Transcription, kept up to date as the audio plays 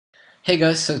Hey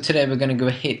guys, so today we're gonna go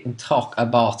ahead and talk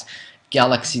about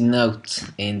Galaxy Note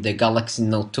and the Galaxy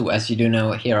Note 2. As you do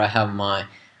know, here I have my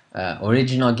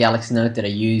original Galaxy Note that I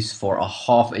used for a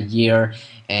half a year,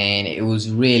 and it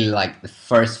was really like the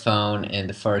first phone and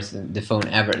the phone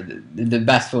ever, the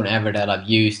best phone ever that I've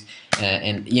used.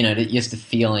 And you know, just the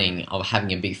feeling of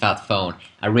having a big fat phone,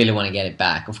 I really want to get it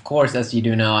back. Of course, as you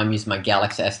do know, I'm using my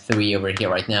Galaxy S3 over here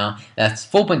right now. That's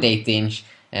 4.8 inch.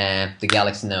 The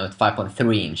Galaxy Note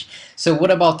 5.3 inch. So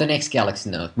what about the next Galaxy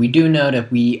Note? We do know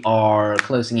that we are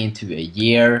closing into a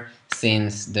year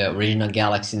since the original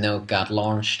Galaxy Note got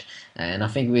launched, and I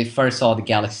think we first saw the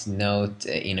Galaxy Note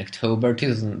in October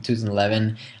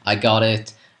 2011. I got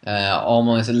it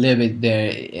almost a little bit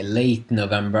there late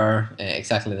November,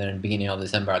 exactly there in the beginning of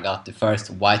December. I got the first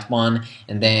white one,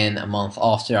 and then a month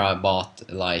after I bought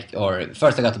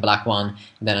first I got the black one,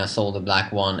 then I sold the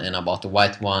black one, and I bought the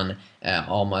white one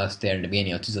almost there in the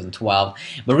beginning of 2012.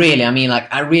 But really, I mean,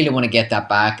 like, I really want to get that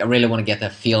back. I really want to get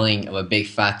that feeling of a big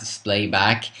fat display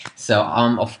back. So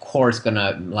I'm of course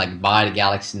gonna like buy the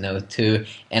Galaxy Note 2,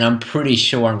 and I'm pretty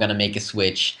sure I'm gonna make a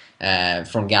switch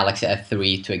from Galaxy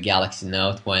S3 to a Galaxy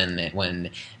Note when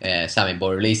Sammy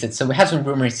Boy released it. So we have some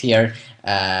rumors here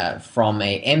from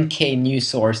a MK news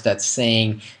source that's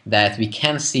saying that we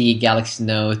can see Galaxy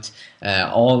Note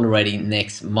already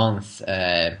next month.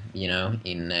 You know,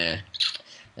 in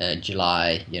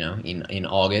July, you know, in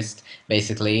August,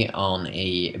 basically on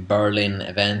a Berlin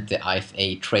event, the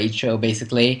IFA trade show,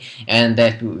 basically. And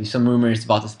that some rumors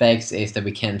about the specs is that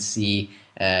we can see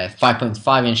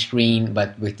 5.5 inch screen,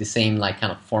 but with the same like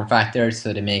kind of form factor,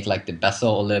 so they make like the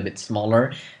bezel a little bit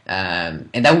smaller, and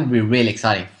that would be really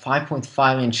exciting.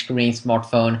 5.5 inch screen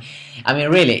smartphone. I mean,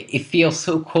 really, it feels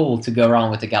so cool to go around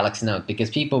with the Galaxy Note,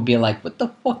 because people be like, what the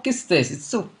fuck is this? It's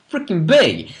so freaking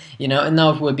big, you know. And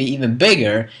now it would be even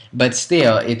bigger, but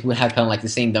still it would have kind of like the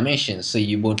same dimensions, so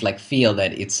you won't like feel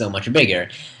that it's so much bigger.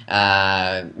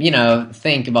 You know,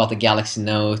 think about the Galaxy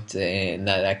Note,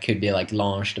 that could be like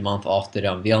launched a month after the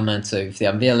unveilment. So if they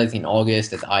unveil it in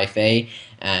August at IFA,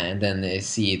 and then they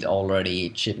see it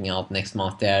already shipping out next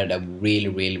month there, that would really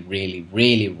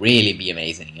be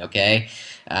amazing. Okay,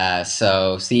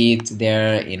 so see it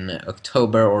there in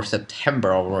October or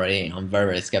September already. I'm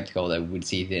very skeptical that we would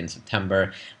see it in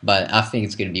September, but I think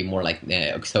it's going to be more like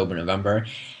October, November.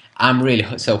 I'm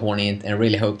really so horny, and I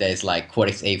really hope that it's like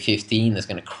Cortex A15 that's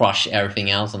gonna crush everything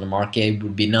else on the market. It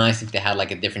would be nice if they had like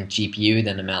a different GPU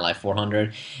than the Mali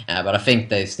 400, but I think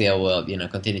they still will, you know,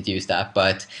 continue to use that.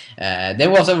 But there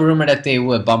was a rumor that they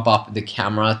would bump up the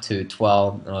camera to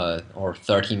 12 or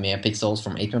 13 megapixels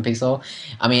from 8 megapixel.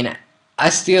 I mean, I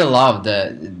still love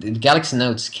the Galaxy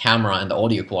Note's camera, and the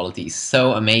audio quality is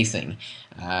so amazing.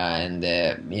 And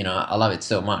you know, I love it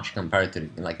so much compared to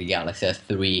like the Galaxy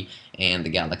S3 and the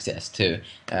Galaxy S2.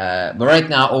 But right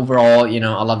now, overall, you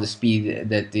know, I love the speed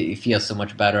that it feels so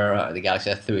much better, the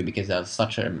Galaxy S3, because it has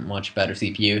such a much better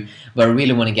CPU. But I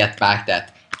really want to get back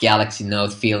that Galaxy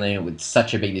Note feeling with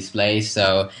such a big display.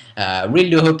 So really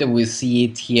do hope that we'll see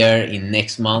it here in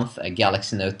next month, a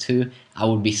Galaxy Note 2. I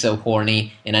would be so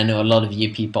horny, and I know a lot of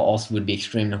you people also would be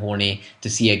extremely horny to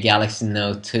see a Galaxy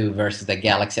Note 2 versus the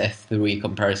Galaxy S3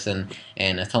 comparison,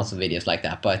 and tons of videos like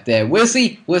that. But we'll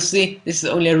see, we'll see. This is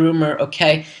only a rumor,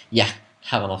 okay? Yeah,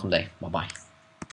 have an awesome day. Bye bye.